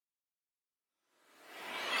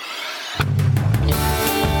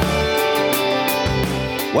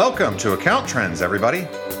Welcome to Account Trends, everybody.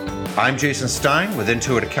 I'm Jason Stein with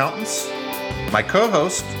Intuit Accountants. My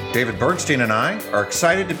co-host, David Bergstein, and I are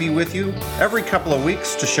excited to be with you every couple of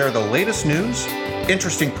weeks to share the latest news,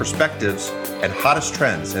 interesting perspectives, and hottest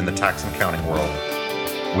trends in the tax and accounting world.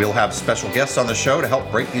 We'll have special guests on the show to help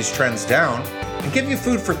break these trends down and give you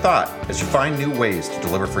food for thought as you find new ways to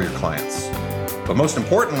deliver for your clients. But most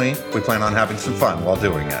importantly, we plan on having some fun while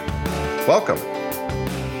doing it. Welcome.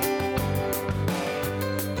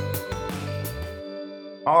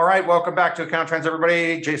 All right, welcome back to Account Trends,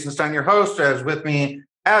 everybody. Jason Stein, your host, is with me,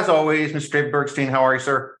 as always, Mr. David Bergstein. How are you,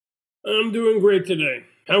 sir? I'm doing great today.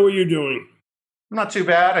 How are you doing? Not too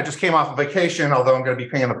bad. I just came off a vacation, although I'm going to be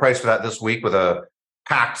paying the price for that this week with a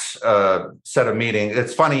packed set of meetings.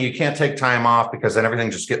 It's funny, you can't take time off because then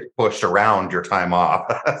everything just gets pushed around your time off.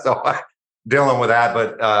 So I'm dealing with that,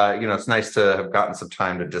 but it's nice to have gotten some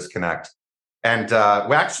time to disconnect. And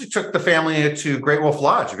we actually took the family to Great Wolf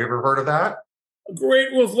Lodge. Have you ever heard of that?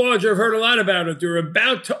 Great Wolf Lodge, I've heard a lot about it. They're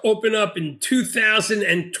about to open up in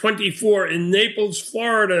 2024 in Naples,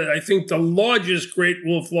 Florida. I think the largest Great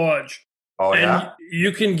Wolf Lodge. Oh, yeah? And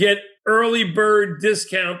you can get early bird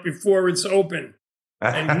discount before it's open.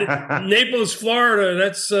 And Naples, Florida,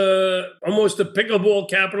 that's almost the pickleball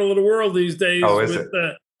capital of the world these days. Oh, is with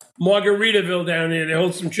Margaritaville down there. They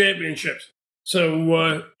hold some championships.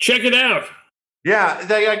 So check it out. Yeah,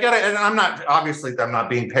 I get it. And I'm not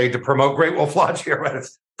being paid to promote Great Wolf Lodge here, but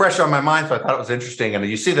it's fresh on my mind. So I thought it was interesting. And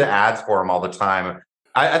you see the ads for them all the time.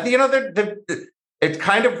 I think, it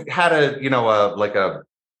kind of had a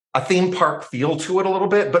theme park feel to it a little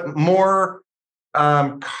bit, but more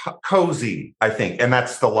cozy, I think. And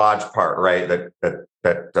that's the lodge part, right?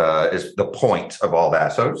 That is the point of all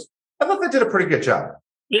that. So I thought they did a pretty good job.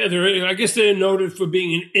 Yeah, I guess they're noted for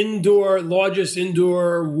being largest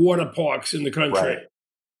indoor water parks in the country. Right.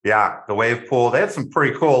 Yeah, the wave pool. They had some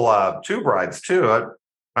pretty cool tube rides too.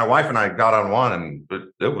 My wife and I got on one, and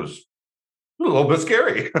it was a little bit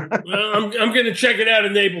scary. Well, I'm going to check it out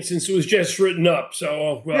in Naples since it was just written up.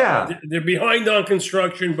 So they're behind on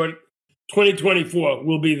construction, but 2024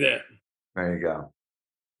 we'll be there. There you go.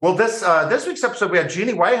 Well, this week's episode, we had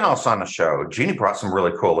Jeannie Whitehouse on the show. Jeannie brought some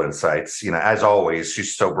really cool insights. As always,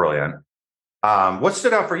 she's so brilliant. What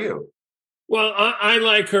stood out for you? Well, I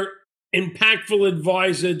like her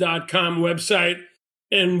impactfuladvisor.com website,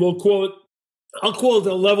 and I'll call it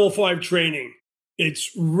the Level 5 training. It's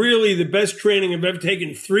really the best training I've ever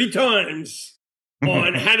taken 3 times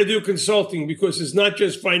on how to do consulting, because it's not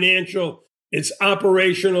just financial, it's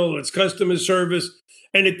operational, it's customer service.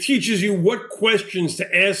 And it teaches you what questions to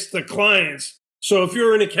ask the clients. So if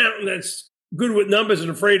you're an accountant that's good with numbers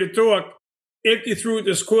and afraid to talk, after you're through with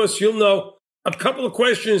this course, you'll know a couple of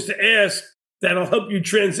questions to ask that'll help you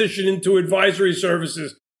transition into advisory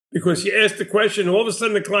services. Because you ask the question, all of a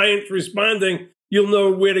sudden the client's responding, you'll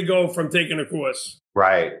know where to go from taking a course.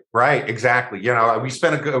 Right, exactly. We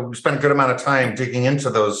spent a good amount of time digging into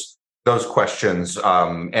those questions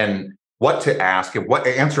and what to ask and what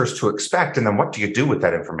answers to expect, and then what do you do with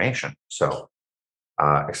that information? So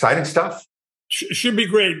exciting stuff. Should be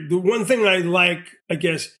great. The one thing I like, I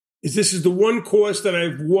guess, is this is the one course that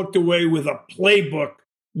I've walked away with a playbook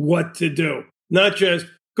what to do. Not just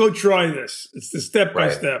go try this. It's the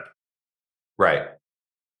step-by-step. Right.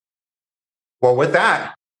 Well, with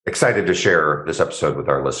that, excited to share this episode with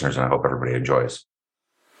our listeners, and I hope everybody enjoys.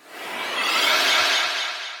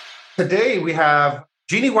 Today we have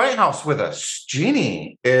Jeannie Whitehouse with us.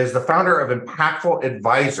 Jeannie is the founder of Impactful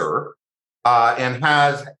Advisor and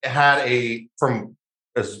has had from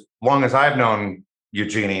as long as I've known you,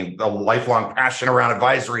 Jeannie, a lifelong passion around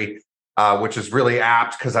advisory, which is really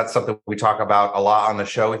apt because that's something we talk about a lot on the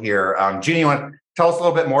show here. Jeannie, you want to tell us a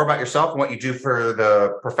little bit more about yourself and what you do for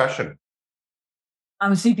the profession?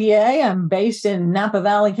 I'm a CPA. I'm based in Napa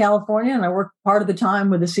Valley, California, and I work part of the time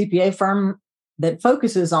with a CPA firm that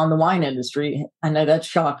focuses on the wine industry. I know that's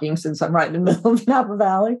shocking since I'm right in the middle of Napa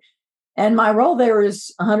Valley. And my role there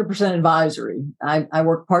is 100% advisory. I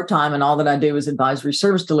work part-time, and all that I do is advisory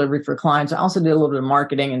service delivery for clients. I also do a little bit of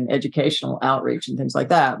marketing and educational outreach and things like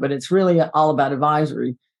that, but it's really all about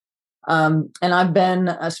advisory. And I've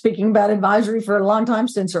been speaking about advisory for a long time,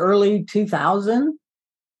 since early 2000,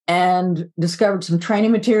 and discovered some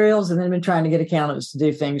training materials, and then been trying to get accountants to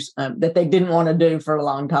do things that they didn't want to do for a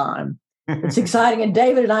long time. It's exciting. And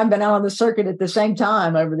David and I have been out on the circuit at the same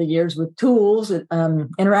time over the years with tools,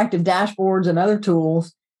 interactive dashboards and other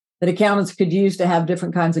tools that accountants could use to have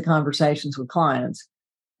different kinds of conversations with clients.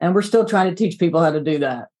 And we're still trying to teach people how to do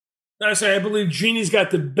that. I believe Jeannie's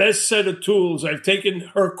got the best set of tools. I've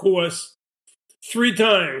taken her course 3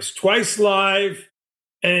 times, twice live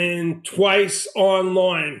and twice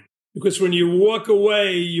online. Because when you walk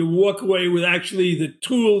away with actually the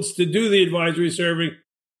tools to do the advisory serving,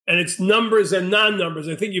 and it's numbers and non-numbers.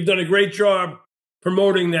 I think you've done a great job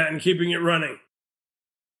promoting that and keeping it running.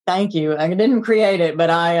 Thank you. I didn't create it, but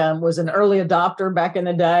I was an early adopter back in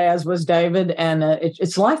the day, as was David, and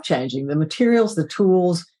it's life-changing. The materials, the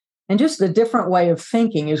tools, and just the different way of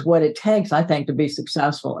thinking is what it takes, I think, to be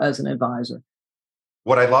successful as an advisor.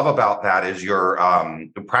 What I love about that is your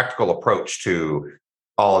practical approach to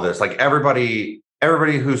all of this. Like everybody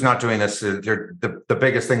who's not doing this, the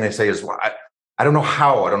biggest thing they say is, well, I don't know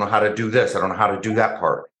how. I don't know how to do this. I don't know how to do that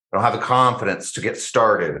part. I don't have the confidence to get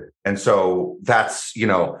started. And so that's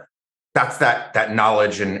that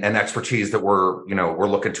knowledge and expertise that we're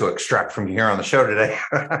looking to extract from here on the show today,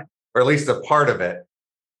 or at least a part of it.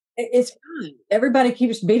 It's fine. Everybody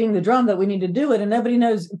keeps beating the drum that we need to do it. And nobody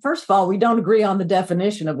knows, first of all, we don't agree on the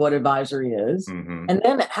definition of what advisory is. Mm-hmm. And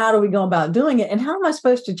then how do we go about doing it? And how am I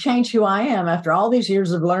supposed to change who I am after all these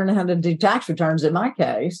years of learning how to do tax returns in my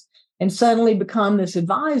case and suddenly become this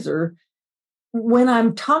advisor when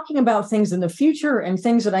I'm talking about things in the future and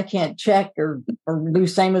things that I can't check or do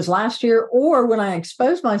same as last year, or when I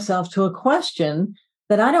expose myself to a question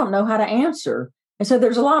that I don't know how to answer. And so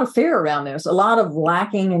there's a lot of fear around this, a lot of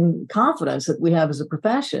lacking in confidence that we have as a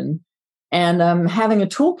profession. And having a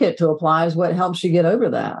toolkit to apply is what helps you get over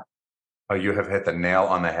that. Oh, you have hit the nail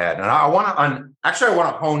on the head. And I want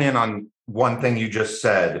to hone in on one thing you just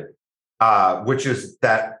said, which is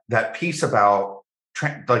that piece about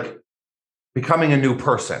becoming a new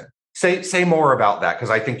person. Say more about that,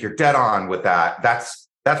 because I think you're dead on with that. That's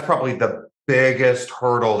probably the biggest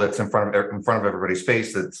hurdle that's in front of everybody's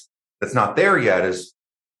face that's not there yet. Is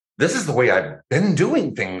this is the way I've been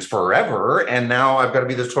doing things forever, and now I've got to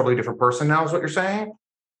be this totally different person now, is what you're saying?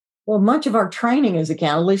 Well, much of our training is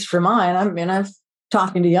accountant, at least for mine. I'm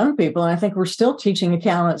talking to young people, and I think we're still teaching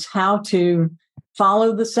accountants how to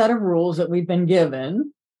follow the set of rules that we've been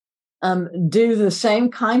given, do the same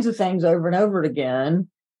kinds of things over and over again,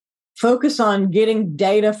 focus on getting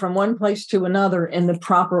data from one place to another in the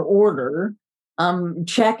proper order,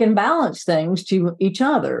 check and balance things to each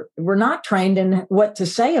other. We're not trained in what to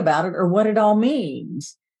say about it or what it all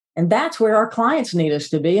means. And that's where our clients need us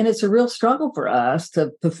to be. And it's a real struggle for us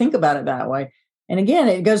to think about it that way. And again,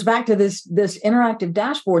 it goes back to this interactive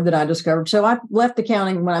dashboard that I discovered. So I left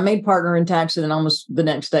accounting when I made partner in tax and almost the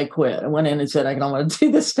next day quit. I went in and said, I don't want to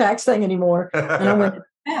do this tax thing anymore. And I went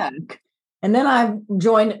back. And then I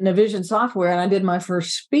joined Navision Software and I did my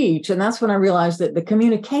first speech. And that's when I realized that the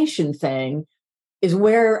communication thing is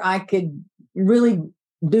where I could really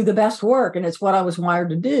do the best work. And it's what I was wired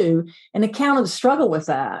to do. And accountants struggle with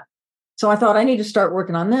that. So I thought I need to start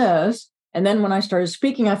working on this. And then when I started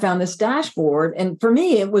speaking, I found this dashboard. And for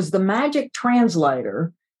me, it was the magic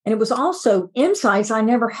translator. And it was also insights I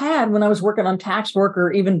never had when I was working on tax work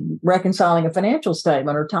or even reconciling a financial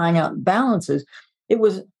statement or tying out balances. It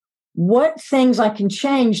was what things I can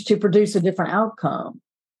change to produce a different outcome.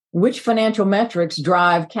 Which financial metrics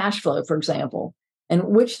drive cash flow, for example, and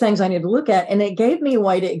which things I need to look at. And it gave me a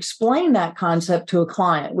way to explain that concept to a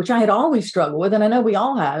client, which I had always struggled with. And I know we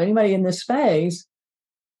all have, anybody in this space.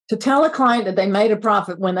 To tell a client that they made a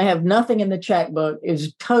profit when they have nothing in the checkbook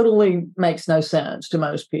is totally makes no sense to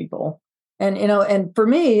most people. And, and for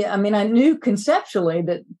me, I knew conceptually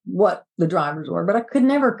that what the drivers were, but I could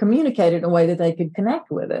never communicate it in a way that they could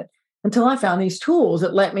connect with it until I found these tools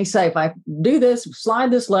that let me say, if I do this,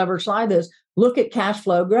 slide this lever, slide this, look at cash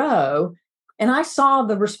flow grow. And I saw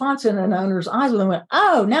the response in an owner's eyes when they went,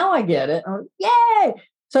 oh, now I get it. Went, yay.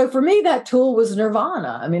 So for me, that tool was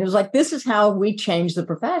nirvana. It was like, this is how we change the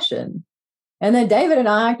profession. And then David and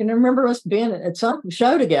I can remember us being at some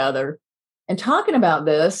show together and talking about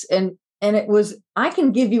this. And it was, I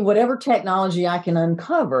can give you whatever technology I can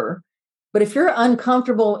uncover, but if you're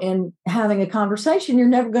uncomfortable in having a conversation, you're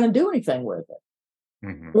never going to do anything with it.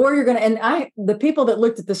 Mm-hmm. Or you're going to, the people that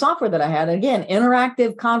looked at the software that I had, again,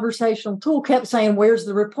 interactive conversational tool, kept saying, where's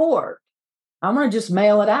the report? I'm going to just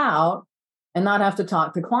mail it out and not have to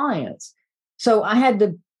talk to clients. So I had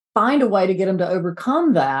to find a way to get them to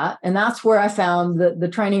overcome that. And that's where I found the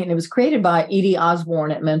training. And it was created by Edie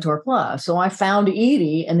Osborne at Mentor Plus. So I found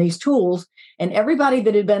Edie and these tools, and everybody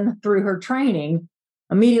that had been through her training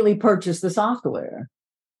immediately purchased the software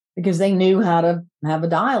because they knew how to have a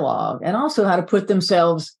dialogue and also how to put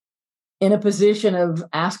themselves in a position of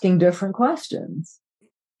asking different questions.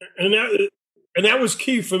 And that was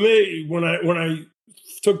key for me when I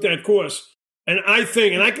took that course. And I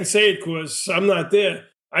think, and I can say it because I'm not there,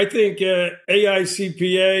 I think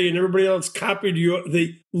AICPA and everybody else copied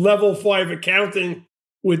the level 5 accounting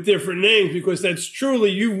with different names, because that's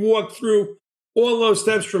truly, you've walked through all those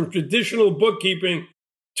steps from traditional bookkeeping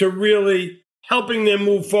to really helping them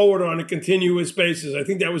move forward on a continuous basis. I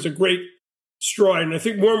think that was a great stride. And I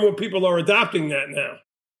think more and more people are adopting that now.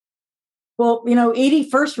 Well, Edie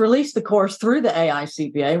first released the course through the AI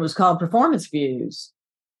CPA. It was called Performance Views.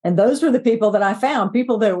 And those were the people that I found.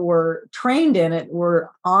 People that were trained in it were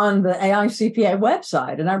on the AI CPA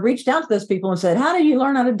website. And I reached out to those people and said, how do you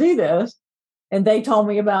learn how to do this? And they told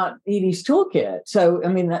me about Edie's toolkit. So,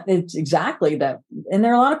 it's exactly that. And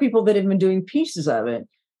there are a lot of people that have been doing pieces of it.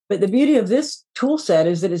 But the beauty of this tool set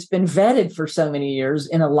is that it's been vetted for so many years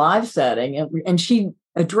in a live setting. And she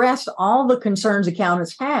addressed all the concerns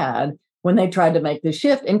accountants had when they tried to make the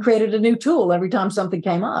shift and created a new tool every time something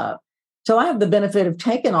came up. So I have the benefit of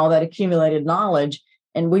taking all that accumulated knowledge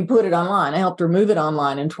and we put it online. I helped her move it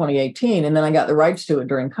online in 2018. And then I got the rights to it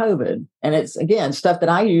during COVID. And it's, again, stuff that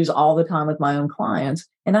I use all the time with my own clients.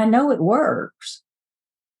 And I know it works.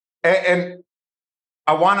 And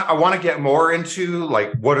I want to get more into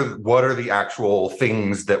like what are the actual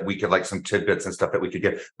things that we could, like some tidbits and stuff that we could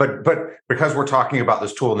get. But because we're talking about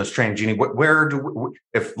this tool and this training, Jeannie,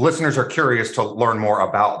 if listeners are curious to learn more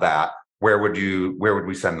about that, where would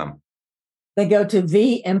we send them? They go to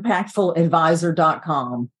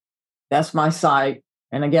theimpactfuladvisor.com. That's my site.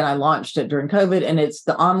 And again, I launched it during COVID, and it's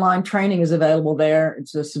the online training is available there.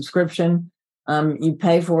 It's a subscription. You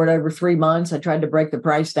pay for it over 3 months. I tried to break the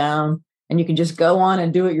price down, and you can just go on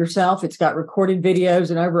and do it yourself. It's got recorded videos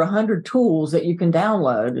and over 100 tools that you can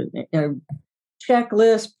download,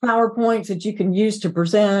 checklists, PowerPoints that you can use to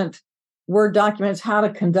present, Word documents, how to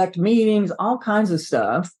conduct meetings, all kinds of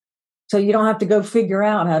stuff. So you don't have to go figure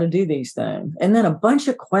out how to do these things. And then a bunch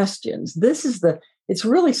of questions. It's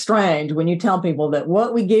really strange when you tell people that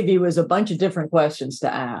what we give you is a bunch of different questions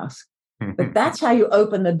to ask. But that's how you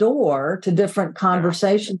open the door to different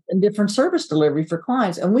conversations and different service delivery for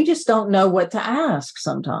clients. And we just don't know what to ask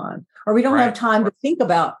sometimes, or we don't have time to think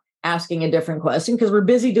about asking a different question because we're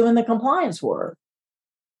busy doing the compliance work.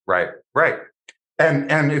 Right.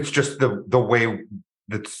 And it's just the way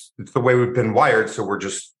it's the way we've been wired. So we're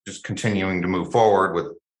just continuing to move forward with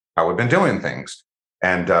how we've been doing things.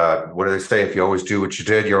 And what do they say? If you always do what you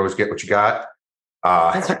did, you always get what you got.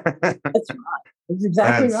 That's right. That's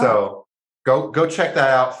exactly right. So go check that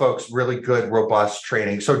out, folks. Really good, robust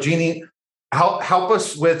training. So Jeannie, help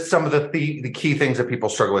us with some of the key things that people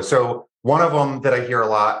struggle with. So one of them that I hear a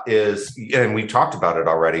lot is, and we talked about it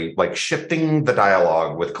already, like shifting the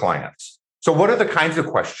dialogue with clients. So what are the kinds of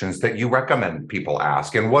questions that you recommend people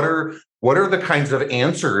ask? And what are the kinds of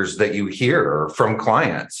answers that you hear from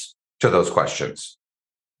clients to those questions?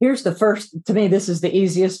 Here's the first, to me, this is the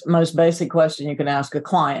easiest, most basic question you can ask a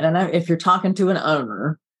client. And if you're talking to an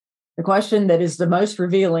owner, the question that is the most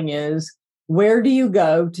revealing is, where do you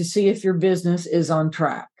go to see if your business is on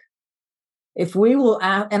track? If we will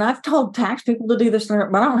ask, and I've told tax people to do this, but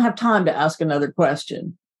I don't have time to ask another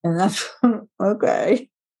question. And that's okay.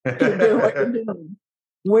 Keep doing what you're doing.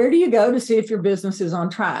 Where do you go to see if your business is on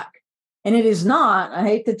track? And it is not, I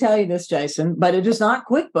hate to tell you this, Jason, but it is not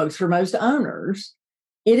QuickBooks for most owners.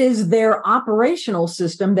 It is their operational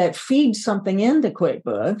system that feeds something into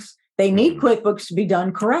QuickBooks. They need QuickBooks to be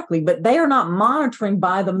done correctly, but they are not monitoring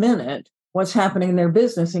by the minute what's happening in their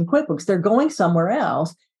business in QuickBooks. They're going somewhere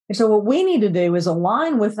else. And so what we need to do is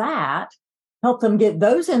align with that, help them get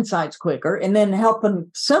those insights quicker, and then help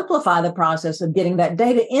them simplify the process of getting that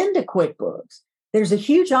data into QuickBooks. There's a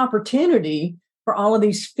huge opportunity for all of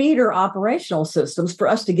these feeder operational systems for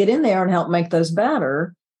us to get in there and help make those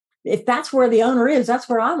better. If that's where the owner is, that's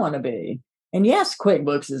where I want to be. And yes,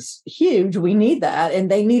 QuickBooks is huge. We need that,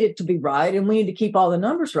 and they need it to be right, and we need to keep all the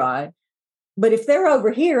numbers right. But if they're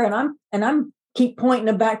over here and I'm keep pointing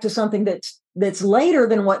them back to something that's later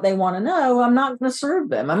than what they want to know, I'm not going to serve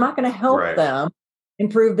them. I'm not going to help them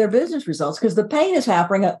improve their business results because the pain is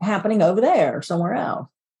happening over there somewhere else.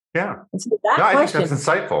 Yeah. And so I think that's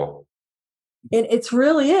insightful. It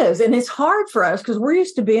really is. And it's hard for us because we're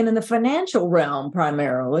used to being in the financial realm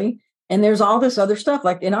primarily. And there's all this other stuff.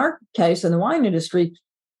 Like in our case, in the wine industry,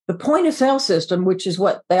 the point of sale system, which is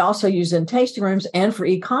what they also use in tasting rooms and for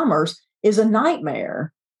e-commerce, is a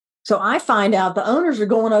nightmare. So I find out the owners are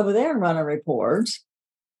going over there and running reports.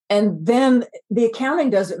 And then the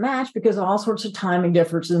accounting doesn't match because of all sorts of timing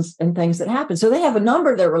differences and things that happen. So they have a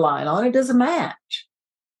number they're relying on. It doesn't match.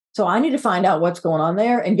 So I need to find out what's going on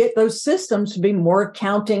there and get those systems to be more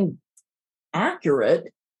accounting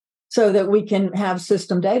accurate so that we can have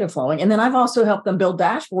system data flowing. And then I've also helped them build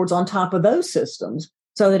dashboards on top of those systems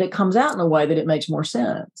so that it comes out in a way that it makes more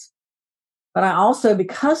sense. But I also,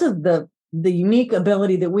 because of the the unique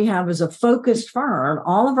ability that we have as a focused firm.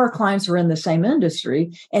 All of our clients are in the same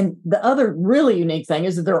industry. And the other really unique thing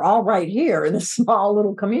is that they're all right here in this small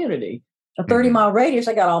little community. A 30-mile radius,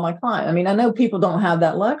 I got all my clients. I mean, I know people don't have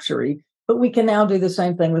that luxury, but we can now do the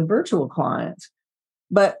same thing with virtual clients.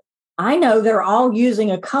 But I know they're all using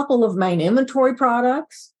a couple of main inventory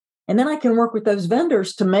products, and then I can work with those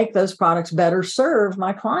vendors to make those products better serve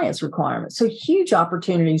my clients' requirements. So huge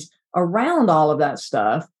opportunities around all of that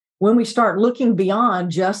stuff when we start looking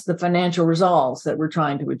beyond just the financial results that we're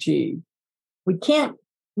trying to achieve. We can't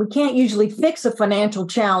usually fix a financial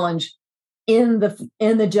challenge in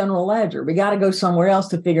the general ledger. We got to go somewhere else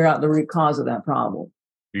to figure out the root cause of that problem.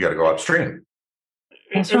 You got to go upstream.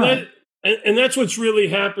 That's right. And that's what's really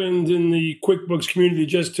happened in the QuickBooks community,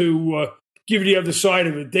 just to give you the other side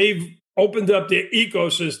of it. They've opened up their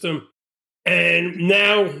ecosystem, and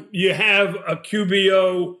now you have a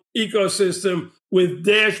QBO ecosystem with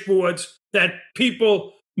dashboards that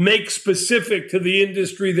people make specific to the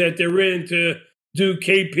industry that they're in to do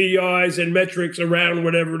KPIs and metrics around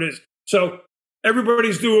whatever it is. So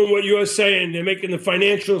everybody's doing what you're saying. They're making the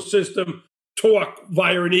financial system talk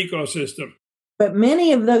via an ecosystem. But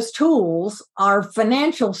many of those tools are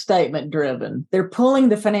financial statement driven. They're pulling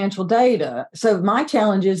the financial data. So my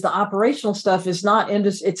challenge is the operational stuff is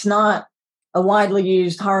it's not a widely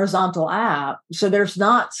used horizontal app. So there's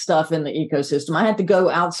not stuff in the ecosystem. I had to go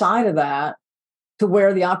outside of that to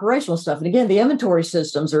where the operational stuff. And again, the inventory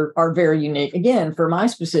systems are very unique, again, for my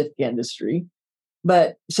specific industry.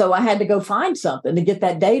 But so I had to go find something to get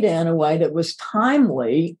that data in a way that was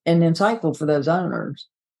timely and insightful for those owners.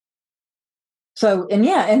 So, and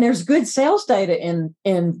there's good sales data in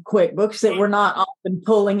QuickBooks that we're not often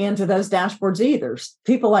pulling into those dashboards either.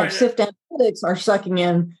 People like Sift Analytics are sucking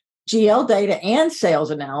in GL data and sales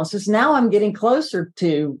analysis. Now I'm getting closer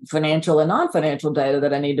to financial and non-financial data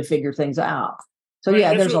that I need to figure things out. So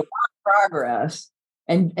there's a lot of progress.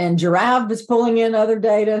 And Giraffe is pulling in other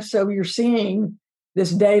data. So you're seeing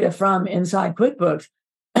this data from inside QuickBooks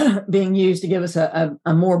being used to give us a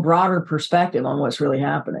more broader perspective on what's really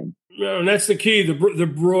happening. And that's the key, the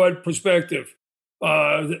broad perspective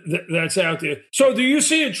that's out there. So do you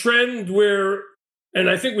see a trend where, and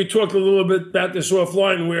I think we talked a little bit about this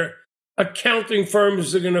offline, where accounting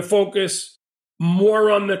firms are going to focus more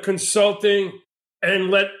on the consulting and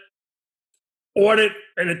let audit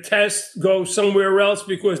and attest go somewhere else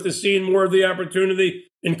because they're seeing more of the opportunity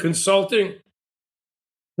in consulting?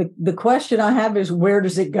 The question I have is, where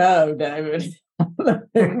does it go, David?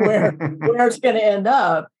 where it's going to end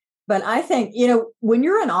up. But I think, when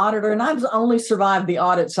you're an auditor, and I've only survived the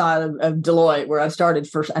audit side of Deloitte, where I started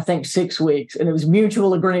for, I think, 6 weeks, and it was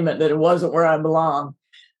mutual agreement that it wasn't where I belong.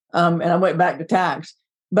 And I went back to tax.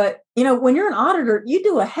 But, when you're an auditor, you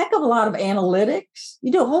do a heck of a lot of analytics.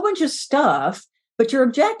 You do a whole bunch of stuff, but your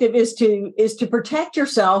objective is to protect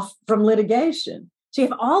yourself from litigation. So you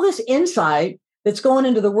have all this insight that's going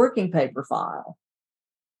into the working paper file,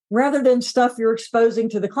 rather than stuff you're exposing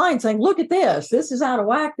to the client saying, look at this, this is out of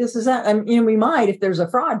whack, this is that. And we might, if there's a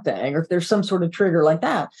fraud thing or if there's some sort of trigger like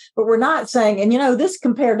that, but we're not saying, and this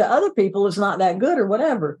compared to other people is not that good or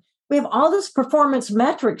whatever. We have all this performance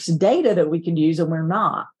metrics data that we can use, and we're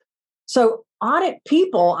not. So audit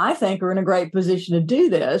people, I think, are in a great position to do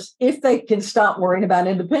this if they can stop worrying about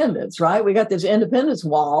independence, right? We got this independence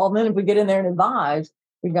wall. And then if we get in there and advise,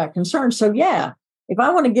 we've got concerns. So if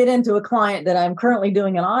I want to get into a client that I'm currently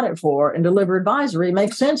doing an audit for and deliver advisory, it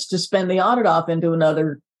makes sense to spend the audit off into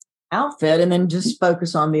another outfit and then just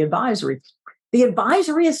focus on the advisory. The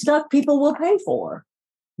advisory is stuff people will pay for.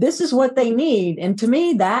 This is what they need. And to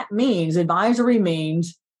me, advisory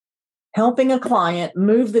means helping a client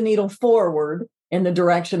move the needle forward in the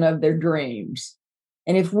direction of their dreams.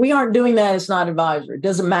 And if we aren't doing that, it's not advisory. It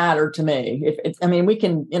doesn't matter to me. We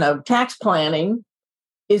can, tax planning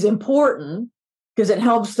is important because it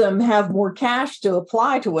helps them have more cash to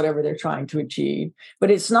apply to whatever they're trying to achieve.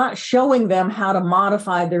 But it's not showing them how to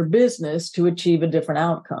modify their business to achieve a different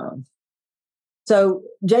outcome. So,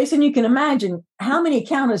 Jason, you can imagine how many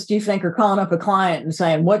accountants do you think are calling up a client and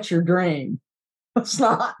saying, what's your dream? It's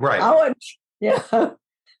not. Right.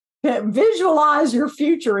 Visualize your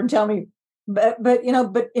future and tell me. But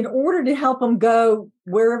in order to help them go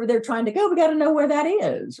wherever they're trying to go, we got to know where that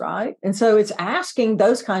is, right? And so it's asking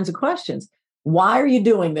those kinds of questions. Why are you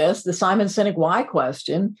doing this? The Simon Sinek why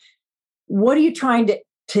question. What are you trying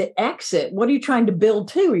to exit? What are you trying to build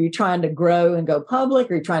to? Are you trying to grow and go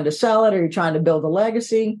public? Are you trying to sell it? Are you trying to build a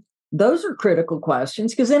legacy? Those are critical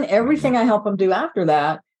questions, because then everything I help them do after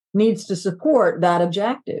that needs to support that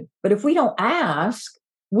objective. But if we don't ask,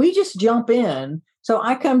 we just jump in. So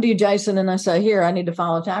I come to you, Jason, and I say, here, I need to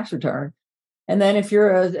file a tax return. And then if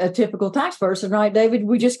you're a typical tax person, right, David,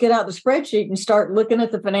 we just get out the spreadsheet and start looking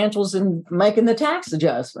at the financials and making the tax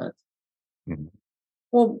adjustments. Mm-hmm.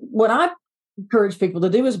 Well, what I encourage people to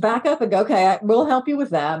do is back up and go, okay, we'll help you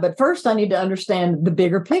with that. But first, I need to understand the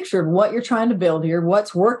bigger picture of what you're trying to build here,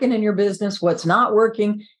 what's working in your business, what's not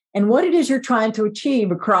working, and what it is you're trying to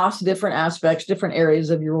achieve across different aspects, different areas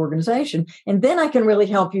of your organization. And then I can really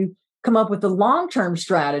help you come up with a long-term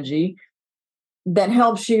strategy that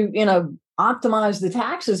helps you, optimize the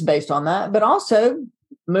taxes based on that, but also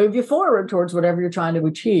move you forward towards whatever you're trying to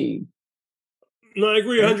achieve. No, I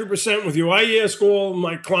agree 100% with you. I ask all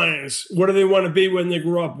my clients, what do they want to be when they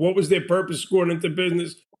grow up? What was their purpose going into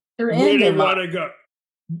business? Where do they want to go?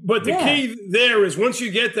 But the key there is once you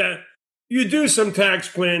get that, you do some tax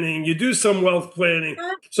planning, you do some wealth planning.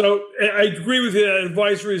 So I agree with you that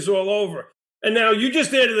advisory is all over. And now you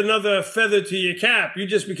just added another feather to your cap. You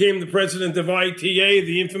just became the president of ITA,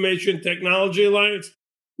 the Information Technology Alliance,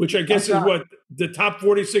 which I guess is what, the top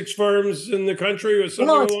 46 firms in the country or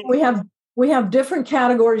something? We have different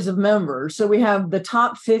categories of members. So we have the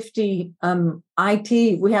top 50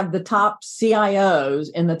 IT, we have the top CIOs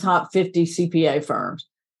in the top 50 CPA firms.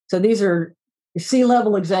 So these are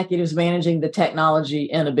C-level executives managing the technology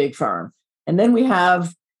in a big firm. And then we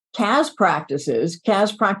have CAS practice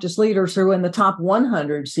leaders who are in the top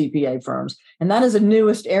 100 CPA firms. And that is the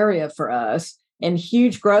newest area for us and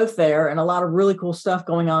huge growth there and a lot of really cool stuff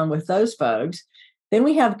going on with those folks. Then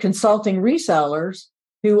we have consulting resellers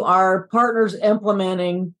who are partners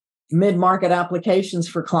implementing mid-market applications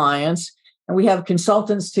for clients. And we have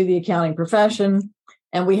consultants to the accounting profession.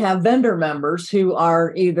 And we have vendor members who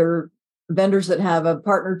are either vendors that have a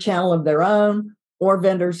partner channel of their own or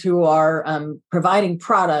vendors who are providing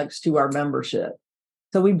products to our membership.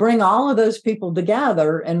 So we bring all of those people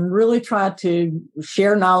together and really try to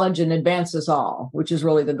share knowledge and advance us all, which is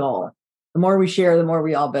really the goal. The more we share, the more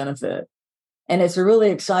we all benefit. And it's a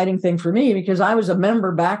really exciting thing for me because I was a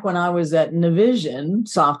member back when I was at Navision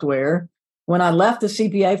Software. When I left the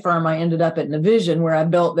CPA firm, I ended up at Navision where I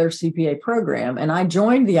built their CPA program. And I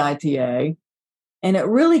joined the ITA. And it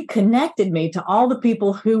really connected me to all the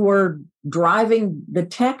people who were driving the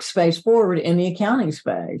tech space forward in the accounting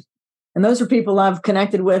space. And those are people I've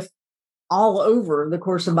connected with all over the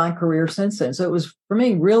course of my career since then. So it was, for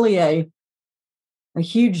me, really a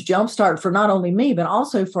huge jumpstart for not only me, but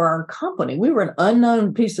also for our company. We were an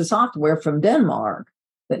unknown piece of software from Denmark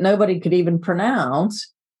that nobody could even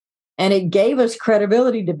pronounce. And it gave us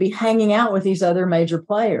credibility to be hanging out with these other major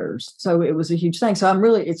players. So it was a huge thing. So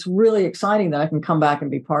it's really exciting that I can come back and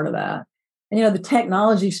be part of that. And, the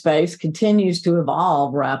technology space continues to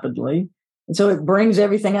evolve rapidly. And so it brings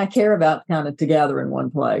everything I care about kind of together in one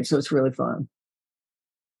place. So it's really fun.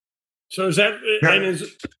 So is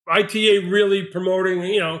ITA really promoting,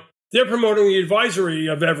 they're promoting the advisory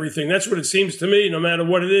of everything. That's what it seems to me. No matter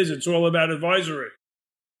what it is, it's all about advisory.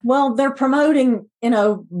 Well, they're promoting,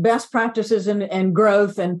 best practices and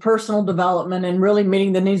growth and personal development and really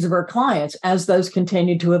meeting the needs of our clients as those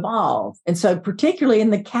continue to evolve. And so particularly in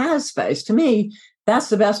the CAS space, to me, that's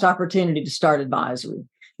the best opportunity to start advisory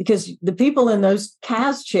because the people in those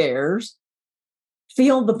CAS chairs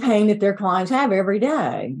feel the pain that their clients have every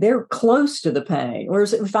day. They're close to the pain.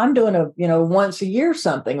 Whereas if I'm doing once a year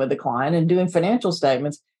something with a client and doing financial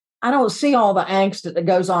statements, I don't see all the angst that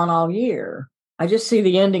goes on all year. I just see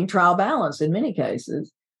the ending trial balance in many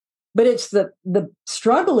cases. But it's the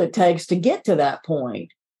struggle it takes to get to that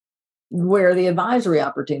point where the advisory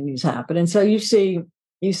opportunities happen. And so you see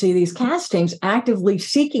these CAS teams actively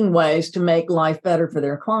seeking ways to make life better for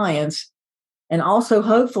their clients and also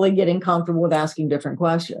hopefully getting comfortable with asking different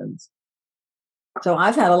questions. So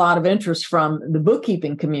I've had a lot of interest from the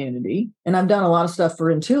bookkeeping community, and I've done a lot of stuff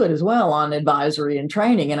for Intuit as well on advisory and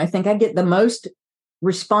training. And I think I get the most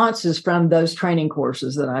responses from those training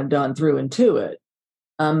courses that I've done through Intuit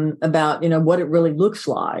about, what it really looks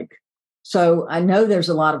like. So I know there's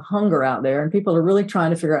a lot of hunger out there and people are really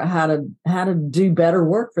trying to figure out how to do better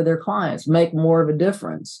work for their clients, make more of a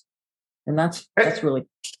difference. And that's really.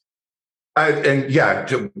 And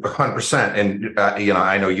 100%. And,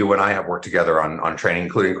 I know you and I have worked together on training,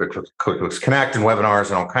 including QuickBooks Connect and webinars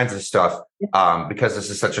and all kinds of stuff, because this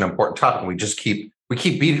is such an important topic. And we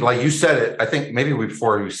keep beating, like you said it, I think maybe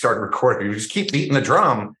before we started recording, we just keep beating the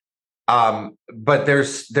drum. But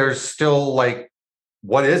there's still like,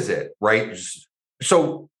 what is it, right?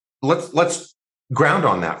 So let's ground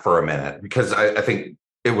on that for a minute, because I think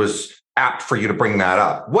it was apt for you to bring that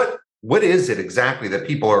up. What is it exactly that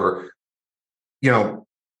people are,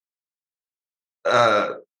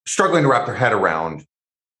 struggling to wrap their head around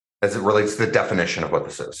as it relates to the definition of what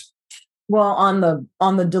this is? Well, on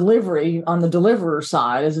the deliverer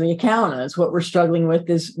side, as the accountants, what we're struggling with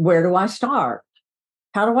is, where do I start?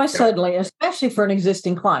 How do I suddenly, especially for an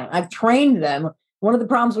existing client, I've trained them. One of the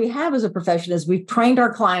problems we have as a profession is we've trained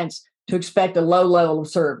our clients to expect a low level of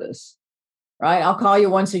service, right? I'll call you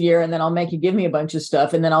once a year and then I'll make you give me a bunch of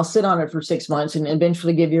stuff, and then I'll sit on it for 6 months and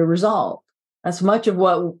eventually give you a result. That's much of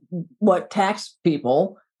what tax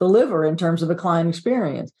people deliver in terms of a client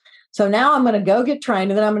experience. So now I'm going to go get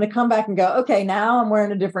trained, and then I'm going to come back and go, okay, now I'm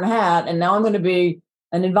wearing a different hat, and now I'm going to be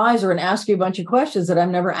an advisor and ask you a bunch of questions that I've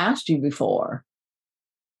never asked you before.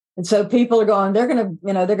 And so people are going, they're going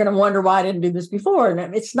to wonder why I didn't do this before.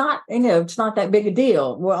 And it's not that big a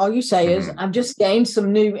deal. Well, all you say is, I've just gained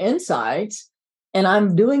some new insights and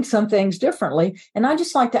I'm doing some things differently. And I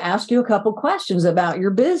just like to ask you a couple questions about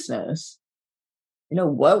your business.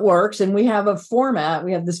 What works? And we have a format.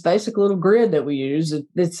 We have this basic little grid that we use.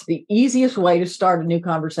 It's the easiest way to start a new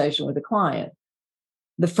conversation with a client.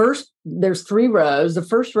 There's 3 rows. The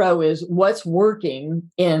first row is what's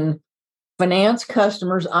working in finance,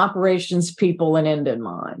 customers, operations, people, and end in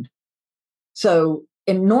mind. So,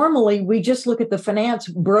 and normally we just look at the finance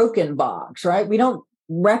broken box, right? We don't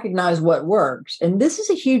recognize what works. And this is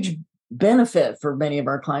a huge benefit for many of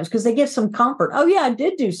our clients because they get some comfort. Oh yeah, I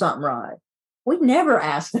did do something right. We never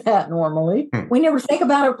ask that normally. We never think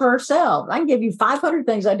about it for ourselves. I can give you 500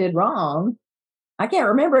 things I did wrong. I can't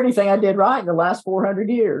remember anything I did right in the last 400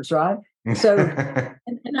 years, right? So,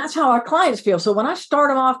 and that's how our clients feel. So when I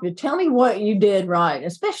start them off, to tell me what you did right,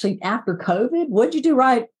 especially after COVID, what'd you do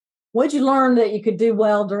right? What'd you learn that you could do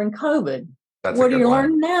well during COVID? What do you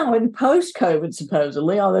learn now in post-COVID,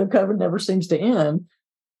 supposedly, although COVID never seems to end?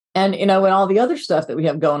 And, and all the other stuff that we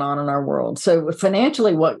have going on in our world. So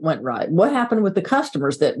financially, what went right? What happened with the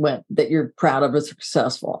customers that you're proud of as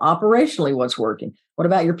successful? Operationally, what's working? What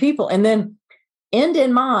about your people? And then end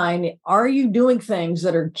in mind, are you doing things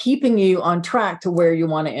that are keeping you on track to where you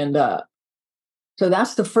want to end up? So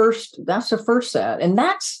that's the first set. And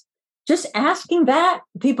that's just asking that.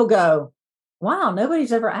 People go, wow,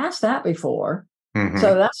 nobody's ever asked that before. Mm-hmm.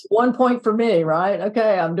 So that's 1 point for me, right?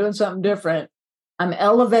 Okay, I'm doing something different. I'm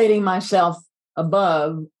elevating myself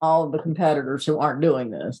above all of the competitors who aren't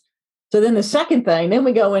doing this. So then the second thing, then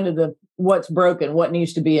we go into the what's broken, what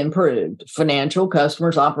needs to be improved: financial,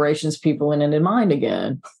 customers, operations, people, and end in mind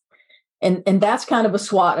again. And that's kind of a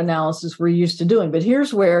SWOT analysis we're used to doing. But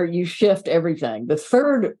here's where you shift everything. The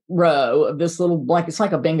third row of this little, it's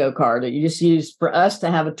like a bingo card that you just use for us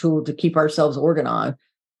to have a tool to keep ourselves organized.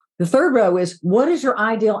 The third row is, what is your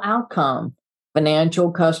ideal outcome?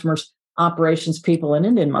 Financial, customers, operations, people, and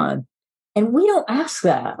end in mind. And we don't ask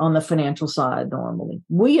that on the financial side normally.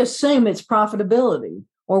 We assume it's profitability,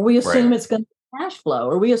 or we assume it's going to be cash flow,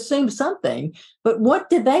 or we assume something. But what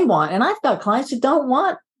did they want? And I've got clients that don't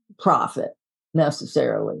want profit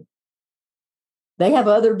necessarily. They have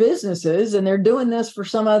other businesses and they're doing this for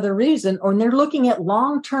some other reason, or they're looking at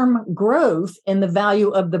long-term growth in the value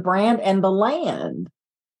of the brand and the land.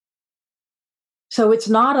 So it's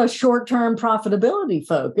not a short-term profitability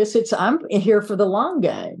focus. I'm here for the long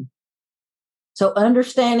game. So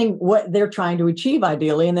understanding what they're trying to achieve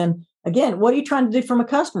ideally. And then again, what are you trying to do from a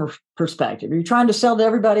customer perspective? Are you trying to sell to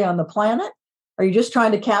everybody on the planet? Are you just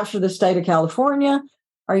trying to capture the state of California?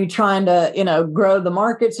 Are you trying to, grow the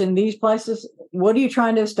markets in these places? What are you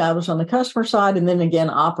trying to establish on the customer side? And then again,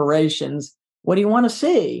 operations. What do you want to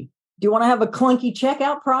see? Do you want to have a clunky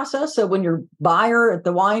checkout process? So when your buyer at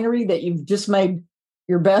the winery that you've just made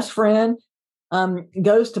your best friend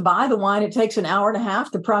goes to buy the wine, it takes an hour and a half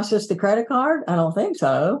to process the credit card? I don't think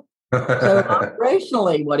so. So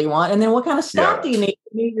operationally, what do you want? And then what kind of staff do you need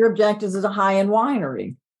to meet your objectives as a high-end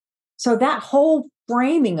winery? So that whole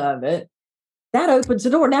framing of it, that opens the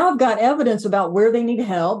door. Now I've got evidence about where they need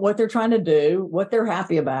help, what they're trying to do, what they're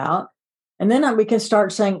happy about. And then we can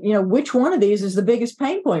start saying, which one of these is the biggest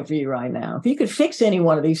pain point for you right now? If you could fix any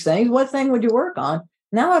one of these things, what thing would you work on?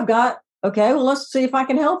 Now I've got, okay, well, let's see if I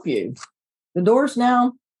can help you. The door's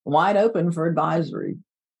now wide open for advisory.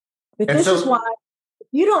 But this is why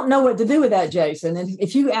you don't know what to do with that, Jason. And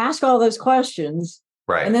if you ask all those questions,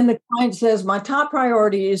 right, and then the client says, my top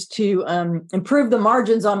priority is to improve the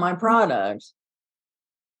margins on my products.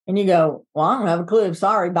 And you go, well, I don't have a clue.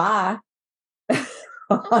 Sorry, bye.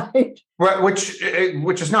 Right, which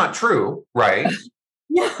is not true, right?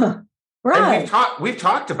 Yeah, right. And we've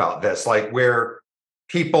talked about this, like where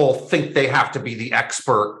people think they have to be the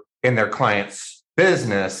expert in their client's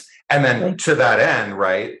business, and then to that end,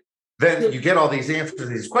 right? Then you get all these answers to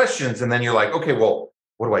these questions, and then you're like, okay, well,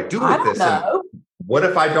 what do I do with this? And what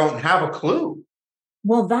if I don't have a clue?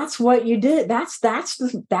 Well, that's what you did. That's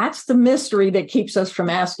the mystery that keeps us from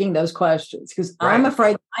asking those questions, because I'm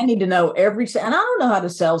afraid I need to know and I don't know how to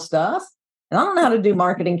sell stuff, and I don't know how to do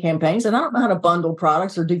marketing campaigns, and I don't know how to bundle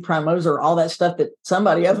products or do promos or all that stuff that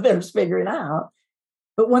somebody over there is figuring out.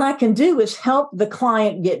 But what I can do is help the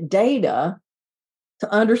client get data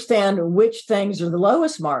to understand which things are the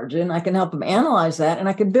lowest margin. I can help them analyze that, and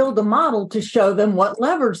I can build a model to show them what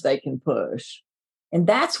levers they can push. And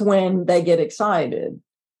that's when they get excited.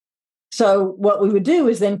 So what we would do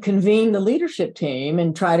is then convene the leadership team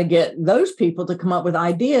and try to get those people to come up with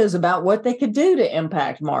ideas about what they could do to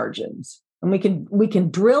impact margins. And we can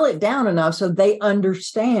drill it down enough so they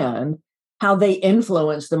understand how they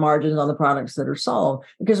influence the margins on the products that are sold.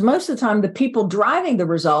 Because most of the time, the people driving the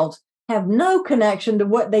results have no connection to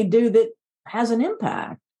what they do that has an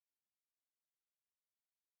impact.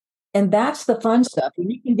 And that's the fun stuff. When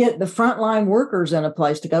you can get the frontline workers in a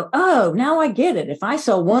place to go, oh, now I get it. If I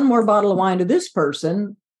sell one more bottle of wine to this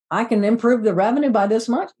person, I can improve the revenue by this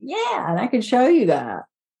much. Yeah, and I can show you that.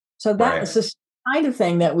 So that's the kind of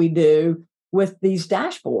thing that we do with these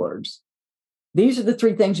dashboards. These are the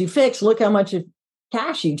three things you fix. Look how much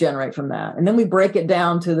cash you generate from that. And then we break it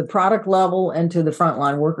down to the product level and to the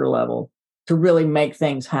frontline worker level to really make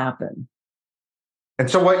things happen. And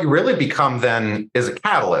so what you really become then is a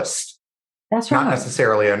catalyst. That's right. Not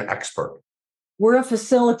necessarily an expert. We're a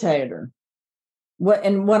facilitator.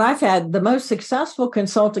 What I've had, the most successful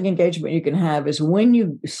consulting engagement you can have is when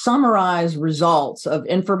you summarize results of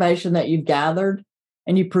information that you've gathered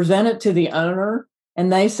and you present it to the owner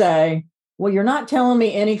and they say, well, you're not telling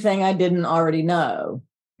me anything I didn't already know.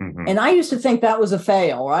 Mm-hmm. And I used to think that was a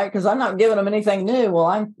fail, right? Because I'm not giving them anything new. Well,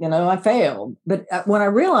 I failed. But what I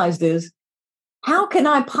realized is, how can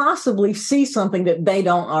I possibly see something that they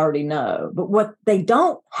don't already know? But what they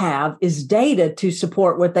don't have is data to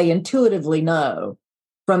support what they intuitively know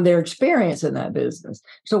from their experience in that business.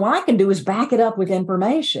 So what I can do is back it up with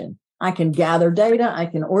information. I can gather data. I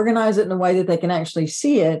can organize it in a way that they can actually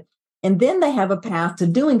see it. And then they have a path to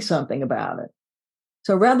doing something about it.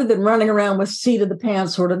 So rather than running around with seat of the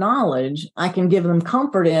pants sort of knowledge, I can give them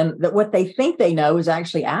comfort in that what they think they know is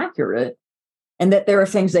actually accurate, and that there are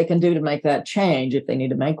things they can do to make that change if they need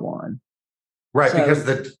to make one. Right, so,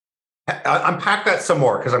 because unpack that some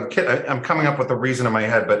more, because I'm coming up with a reason in my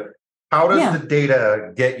head, but how does the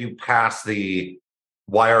data get you past the,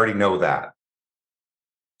 well, I already know that?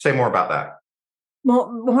 Say more about that.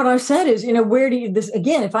 Well, what I said is, where do you,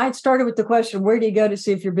 if I had started with the question, where do you go to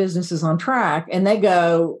see if your business is on track? And they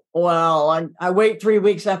go, well, I wait 3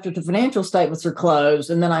 weeks after the financial statements are closed,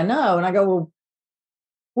 and then I know. And I go, well,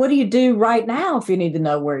 what do you do right now if you need to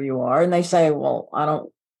know where you are? And they say, well, I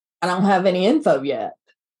don't have any info yet.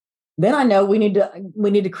 Then I know we need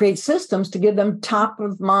to create systems to give them top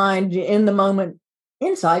of mind, in the moment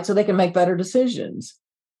insight so they can make better decisions.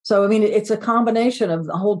 So, it's a combination of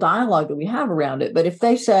the whole dialogue that we have around it. But if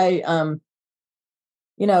they say,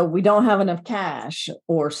 we don't have enough cash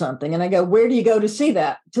or something, and I go, where do you go to see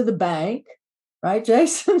that? To the bank. Right,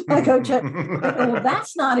 Jason? I go check. Well,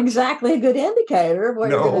 that's not exactly a good indicator of what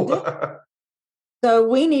you're going to do. So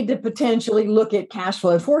we need to potentially look at cash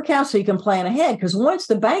flow forecasts so you can plan ahead. Because once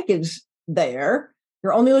the bank is there,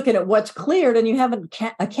 you're only looking at what's cleared, and you haven't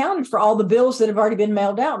accounted for all the bills that have already been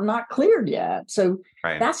mailed out and not cleared yet. So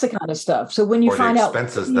that's the kind of stuff. So when you find out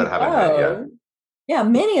expenses that haven't hit yet, yeah,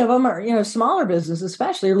 many of them are, smaller businesses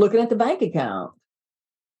especially, are looking at the bank account.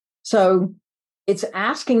 So it's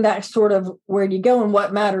asking that sort of where do you go and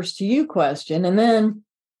what matters to you question. And then,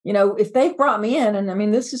 if they've brought me in,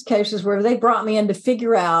 and this is cases where they brought me in to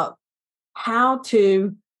figure out how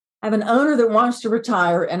to have an owner that wants to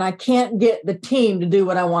retire, and I can't get the team to do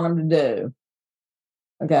what I want them to do.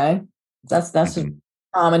 Okay. That's a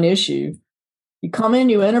common issue. You come in,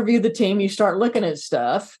 you interview the team, you start looking at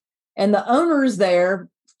stuff, and the owner is there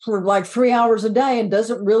for like 3 hours a day and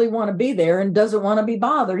doesn't really want to be there and doesn't want to be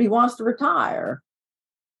bothered. He wants to retire.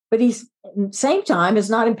 But he's at the same time has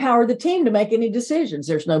not empowered the team to make any decisions.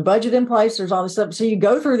 There's no budget in place. There's all this stuff. So you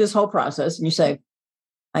go through this whole process and you say,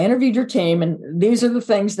 I interviewed your team and these are the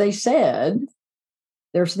things they said.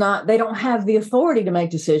 They don't have the authority to make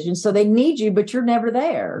decisions. So they need you, but you're never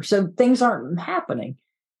there. So things aren't happening.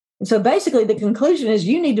 And so basically the conclusion is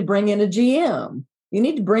you need to bring in a GM. You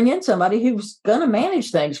need to bring in somebody who's going to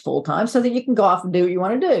manage things full time so that you can go off and do what you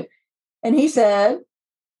want to do. And he said,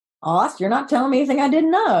 Oz, you're not telling me anything I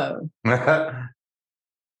didn't know.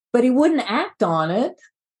 But he wouldn't act on it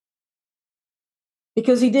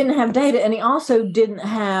because he didn't have data. And he also didn't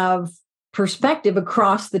have perspective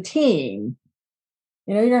across the team.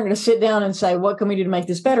 You're not going to sit down and say, what can we do to make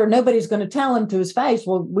this better? Nobody's going to tell him to his face,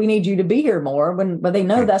 well, we need you to be here more, but they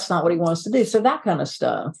know that's not what he wants to do. So that kind of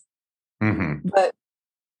stuff. Mm-hmm.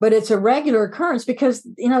 But it's a regular occurrence because,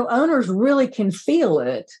 owners really can feel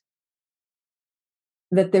it,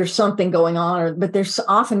 that there's something going on, but there's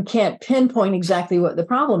often can't pinpoint exactly what the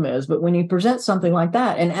problem is. But when you present something like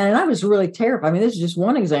that, and I was really terrified. I mean, this is just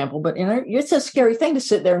one example, but it's a scary thing to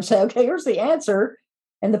sit there and say, okay, here's the answer.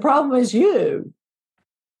 And the problem is you.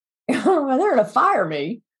 Well, they're going to fire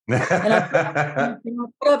me. And I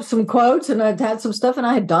put up some quotes and I'd had some stuff and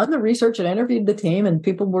I had done the research and interviewed the team and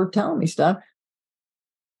people were telling me stuff.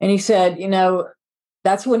 And he said,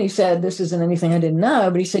 that's when he said, this isn't anything I didn't know,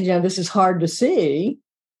 but he said, this is hard to see,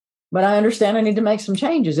 but I understand I need to make some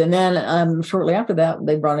changes. And then shortly after that,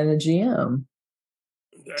 they brought in a GM.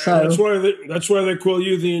 So that's why they call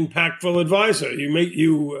you the impactful advisor.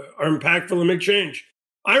 You are impactful and make change.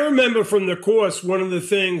 I remember from the course, one of the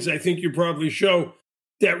things I think you probably show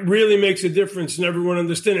that really makes a difference in everyone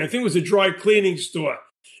understanding, I think it was a dry cleaning store.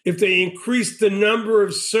 If they increased the number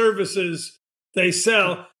of services they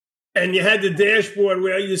sell, and you had the dashboard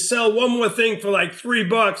where you sell one more thing for like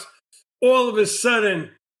 $3, all of a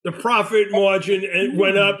sudden the profit margin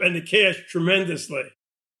went up and the cash tremendously.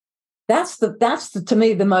 That's to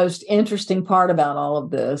me the most interesting part about all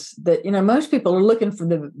of this. That most people are looking for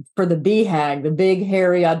the BHAG, the big,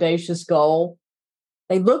 hairy, audacious goal.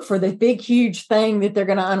 They look for the big, huge thing that they're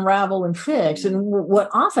going to unravel and fix. And what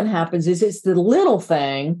often happens is it's the little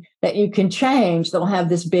thing that you can change that'll have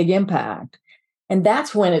this big impact. And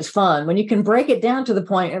that's when it's fun, when you can break it down to the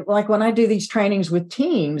point, like when I do these trainings with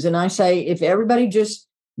teams and I say, if everybody just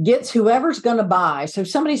gets whoever's going to buy, so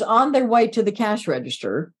somebody's on their way to the cash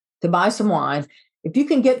register to buy some wine, if you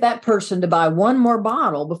can get that person to buy one more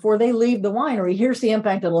bottle before they leave the winery, here's the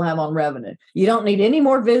impact it'll have on revenue. You don't need any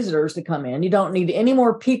more visitors to come in. You don't need any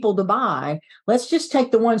more people to buy. Let's just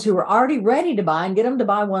take the ones who are already ready to buy and get them to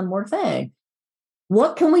buy one more thing.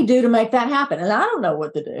 What can we do to make that happen? And I don't know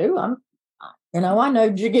what to do. I know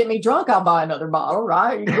you get me drunk, I'll buy another bottle,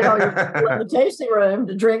 right? You get all your people in the tasting room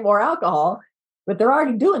to drink more alcohol, but they're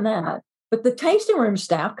already doing that. But the tasting room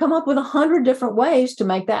staff come up with 100 different ways to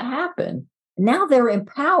make that happen. Now they're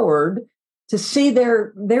empowered to see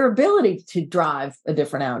their ability to drive a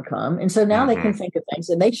different outcome. And so now they can think of things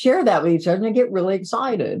and they share that with each other and they get really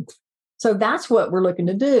excited. So that's what we're looking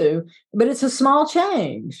to do. But it's a small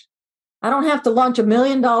change. I don't have to launch $1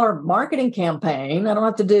 million marketing campaign. I don't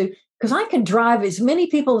have to do, because I can drive as many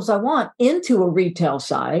people as I want into a retail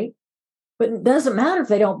site, but it doesn't matter if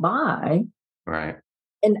they don't buy. Right.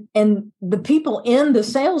 And the people in the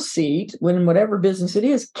sales seat, when whatever business it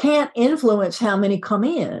is, can't influence how many come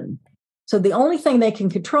in. So the only thing they can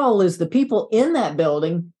control is the people in that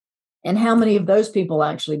building and how many of those people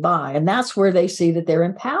actually buy. And that's where they see that they're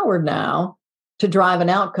empowered now to drive an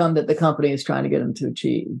outcome that the company is trying to get them to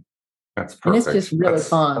achieve. That's perfect. And it's just really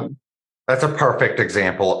fun. That's a perfect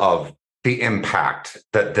example of the impact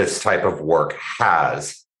that this type of work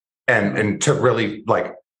has. And to really,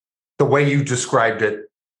 like, the way you described it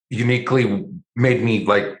uniquely made me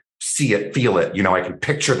see it, feel it. I can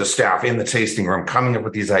picture the staff in the tasting room coming up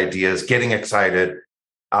with these ideas, getting excited.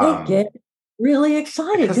 They get really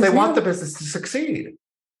excited because they want the business to succeed.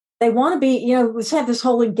 They want to be, we have this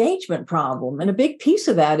whole engagement problem. And a big piece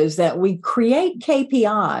of that is that we create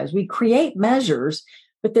KPIs, we create measures,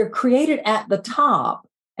 but they're created at the top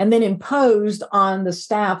and then imposed on the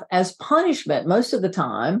staff as punishment most of the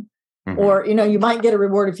time. Mm-hmm. Or, you might get a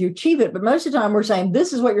reward if you achieve it. But most of the time we're saying,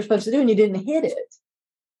 this is what you're supposed to do and you didn't hit it.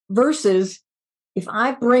 Versus if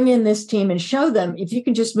I bring in this team and show them, if you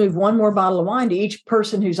can just move one more bottle of wine to each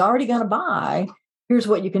person who's already going to buy, here's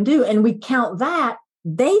what you can do. And we count that,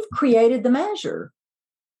 they've created the measure.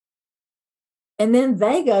 And then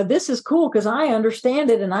they go, this is cool because I understand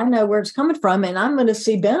it and I know where it's coming from. And I'm going to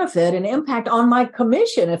see benefit and impact on my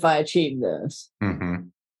commission if I achieve this. Mm-hmm.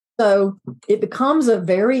 So it becomes a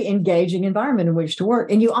very engaging environment in which to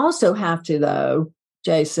work. And you also have to, though,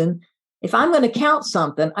 Jason, if I'm going to count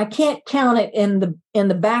something, I can't count it in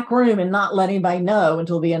the back room and not let anybody know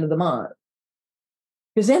until the end of the month.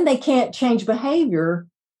 Because then they can't change behavior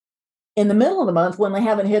in the middle of the month when they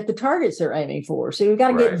haven't hit the targets they're aiming for. So you've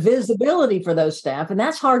got to get visibility for those staff. And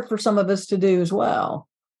that's hard for some of us to do as well.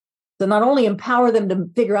 So not only empower them to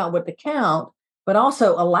figure out what to count, but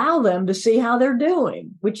also allow them to see how they're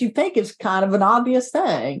doing, which you think is kind of an obvious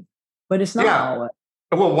thing, but it's not always.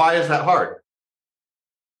 Well, why is that hard?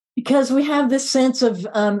 Because we have this sense of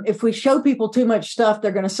if we show people too much stuff,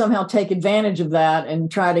 they're going to somehow take advantage of that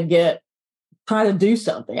and try to do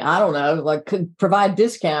something. I don't know, like provide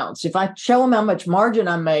discounts. If I show them how much margin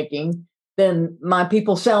I'm making, then my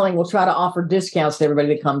people selling will try to offer discounts to everybody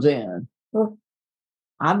that comes in. Well,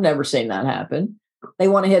 I've never seen that happen. They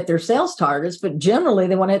want to hit their sales targets, but generally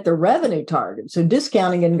they want to hit their revenue targets. So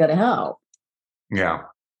discounting isn't going to help. Yeah.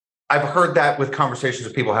 I've heard that with conversations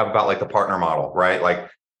that people have about like the partner model, right? Like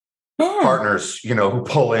partners, who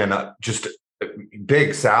pull in just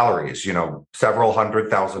big salaries, several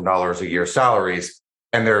 $100,000 a year salaries,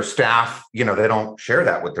 and their staff, they don't share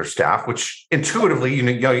that with their staff, which intuitively,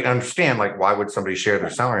 you understand, like, why would somebody share their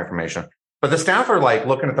salary information? But the staff are like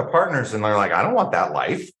looking at the partners and they're like, I don't want that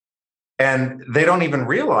life. And they don't even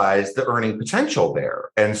realize the earning potential there.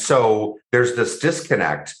 And so there's this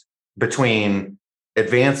disconnect between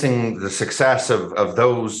advancing the success of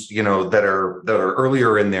those, that are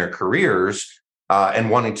earlier in their careers and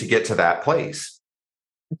wanting to get to that place.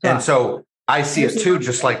 Right. And so I see it too,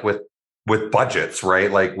 just like with budgets,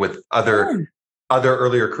 right? Like with other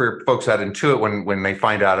earlier career folks at Intuit, when they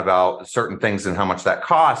find out about certain things and how much that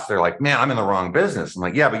costs, they're like, man, I'm in the wrong business. I'm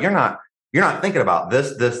like, yeah, but you're not thinking about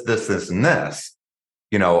this, and this,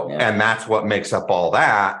 and that's what makes up all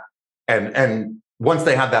that. And once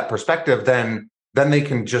they have that perspective, then they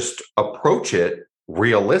can just approach it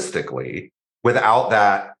realistically without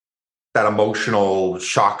that emotional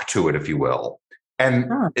shock to it, if you will.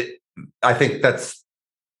 And I think that's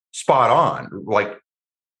spot on. Like,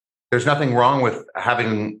 there's nothing wrong with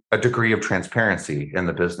having a degree of transparency in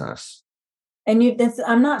the business. And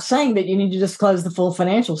I'm not saying that you need to disclose the full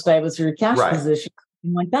financial statements or your cash position,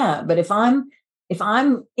 like that. But if I'm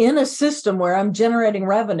in a system where I'm generating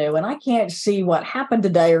revenue and I can't see what happened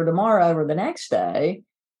today or tomorrow or the next day,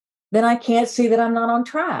 then I can't see that I'm not on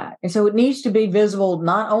track. And so it needs to be visible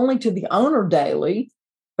not only to the owner daily,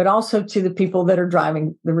 but also to the people that are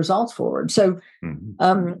driving the results forward. So,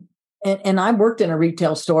 and I worked in a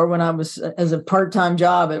retail store when I was as a part-time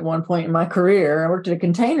job at one point in my career. I worked at a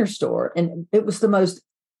Container Store, and it was the most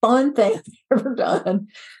fun thing I've ever done.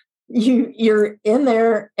 You're in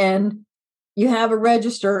there and you have a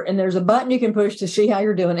register and there's a button you can push to see how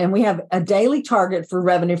you're doing. And we have a daily target for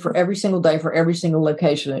revenue for every single day for every single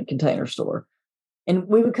location at Container Store. And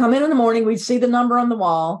we would come in the morning, we'd see the number on the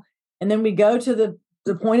wall, and then we go to the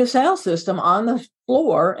point of sale system on the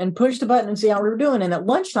floor and push the button and see how we were doing. And at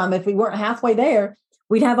lunchtime, if we weren't halfway there,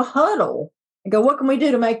 we'd have a huddle and go, what can we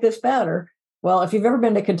do to make this better? Well, if you've ever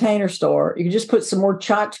been to a Container Store, you can just put some more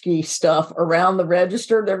tchotchke stuff around the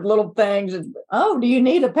register. There's little things. And, do you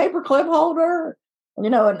need a paperclip holder?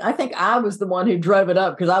 And I think I was the one who drove it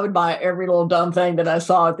up because I would buy every little dumb thing that I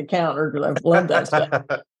saw at the counter because I loved that stuff.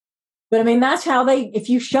 But I mean, that's how if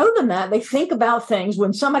you show them that, they think about things.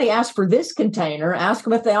 When somebody asks for this container, ask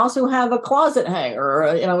them if they also have a closet hanger or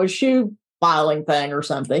a shoe filing thing or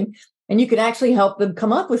something. And you can actually help them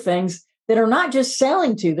come up with things that are not just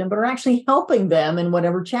selling to them, but are actually helping them in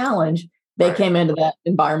whatever challenge they came into that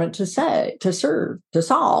environment to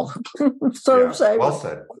solve. Say. Well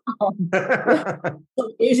said.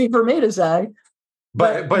 Easy for me to say.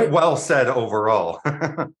 But well said overall.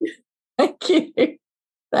 Thank you.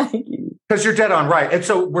 Thank you. Because you're dead on right. And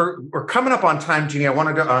so we're coming up on time, Jeannie. I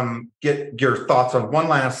wanted to get your thoughts on one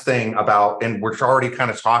last thing about, and we're already kind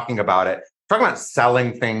of talking about it, talking about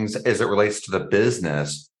selling things as it relates to the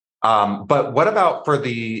business. But what about for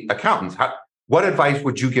the accountants? What advice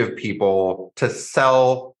would you give people to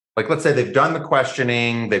sell? Like, let's say they've done the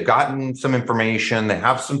questioning, they've gotten some information, they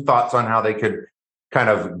have some thoughts on how they could kind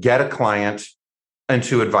of get a client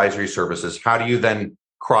into advisory services. How do you then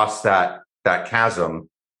cross that chasm,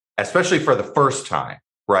 especially for the first time,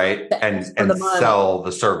 right? And sell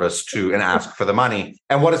the service and ask for the money.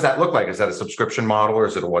 And what does that look like? Is that a subscription model, or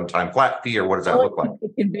is it a one-time flat fee, or what does that look like?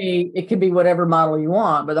 It could be whatever model you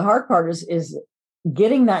want. But the hard part is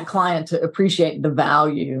getting that client to appreciate the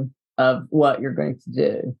value of what you're going to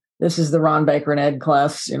do. This is the Ron Baker and Ed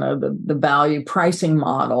Kless, the value pricing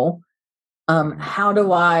model. How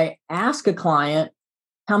do I ask a client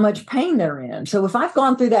how much pain they're in? So if I've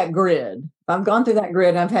gone through that grid,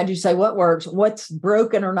 and I've had you say what works, what's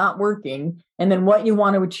broken or not working, and then what you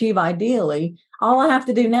want to achieve ideally, all I have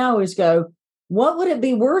to do now is go, what would it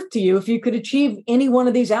be worth to you if you could achieve any one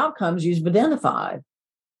of these outcomes you've identified?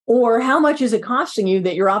 Or how much is it costing you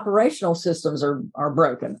that your operational systems are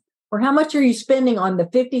broken? Or how much are you spending on the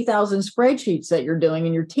 50,000 spreadsheets that you're doing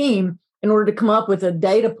in your team in order to come up with a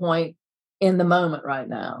data point in the moment right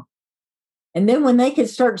now? And then when they can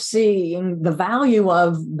start seeing the value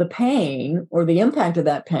of the pain or the impact of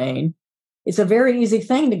that pain, it's a very easy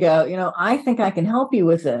thing to go, I think I can help you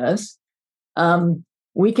with this.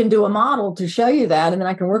 We can do a model to show you that, and then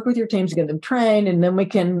I can work with your teams to get them trained, and then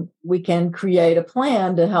we can create a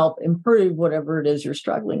plan to help improve whatever it is you're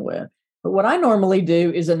struggling with. But what I normally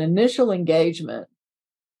do is an initial engagement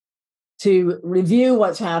to review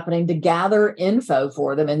what's happening, to gather info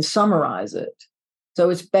for them and summarize it. So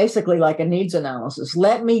it's basically like a needs analysis.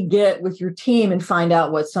 Let me get with your team and find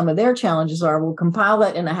out what some of their challenges are. We'll compile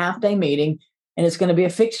that in a half-day meeting, and it's going to be a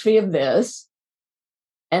fixed fee of this.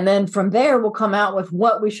 And then from there, we'll come out with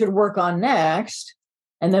what we should work on next,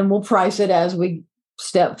 and then we'll price it as we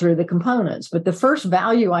step through the components. But the first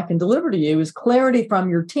value I can deliver to you is clarity from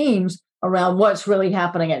your teams around what's really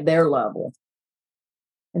happening at their level.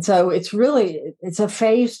 And so it's a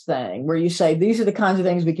phased thing where you say, these are the kinds of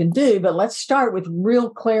things we can do, but let's start with real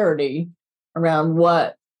clarity around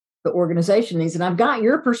what the organization needs. And I've got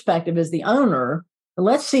your perspective as the owner, but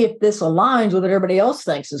let's see if this aligns with what everybody else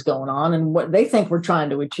thinks is going on and what they think we're trying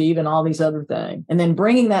to achieve and all these other things. And then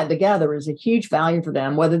bringing that together is a huge value for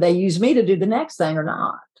them, whether they use me to do the next thing or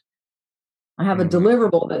not. I have a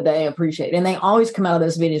deliverable that they appreciate. And they always come out of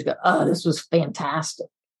those meetings and go, oh, this was fantastic.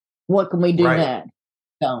 What can we do next?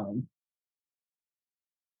 Going.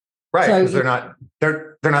 Right. Because they're not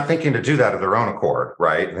thinking to do that of their own accord,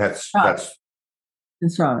 right? That's right.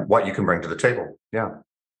 What you can bring to the table. Yeah.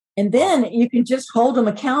 And then you can just hold them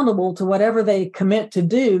accountable to whatever they commit to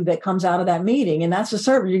do that comes out of that meeting. And that's a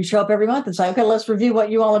service. You can show up every month and say, okay, let's review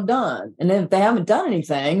what you all have done. And then if they haven't done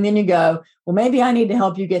anything, then you go, well, maybe I need to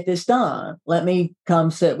help you get this done. Let me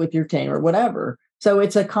come sit with your team or whatever. So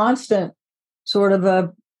it's a constant sort of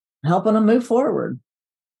a helping them move forward.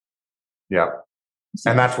 Yeah.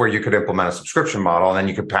 And that's where you could implement a subscription model, and then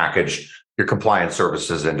you could package your compliance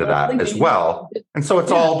services into that as well. And so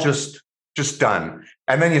it's all just done.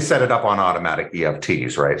 And then you set it up on automatic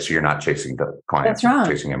EFTs, right? So you're not chasing the clients,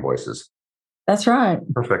 chasing invoices. That's right.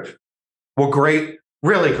 Perfect. Well, great.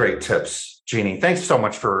 Really great tips, Jeannie. Thanks so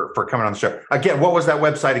much for coming on the show. Again, what was that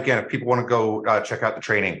website again? If people want to go check out the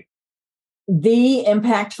training.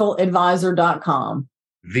 TheImpactfuladvisor.com.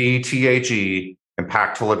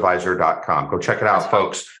 impactfuladvisor.com. Go check it out,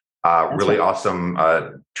 folks. Really awesome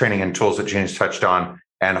training and tools that Jeannie's touched on.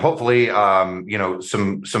 And hopefully,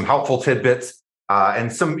 some helpful tidbits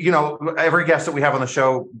and some, every guest that we have on the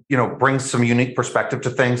show, brings some unique perspective to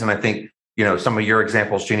things. And I think, some of your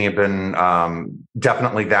examples, Jeannie, have been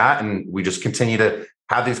definitely that. And we just continue to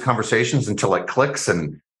have these conversations until it clicks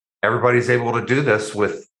and everybody's able to do this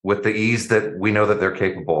with the ease that we know that they're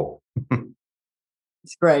capable.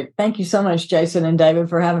 It's great. Thank you so much, Jason and David,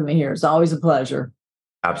 for having me here. It's always a pleasure.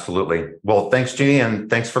 Absolutely. Well, thanks, Jeannie, and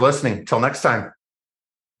thanks for listening. Till next time.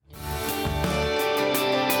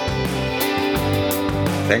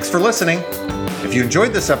 Thanks for listening. If you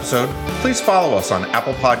enjoyed this episode, please follow us on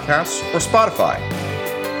Apple Podcasts or Spotify.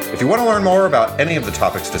 If you want to learn more about any of the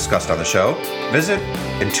topics discussed on the show, visit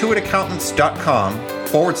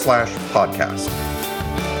intuitaccountants.com/podcast.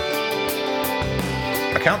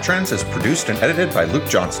 Account Trends is produced and edited by Luke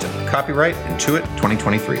Johnston. Copyright Intuit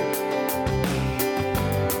 2023.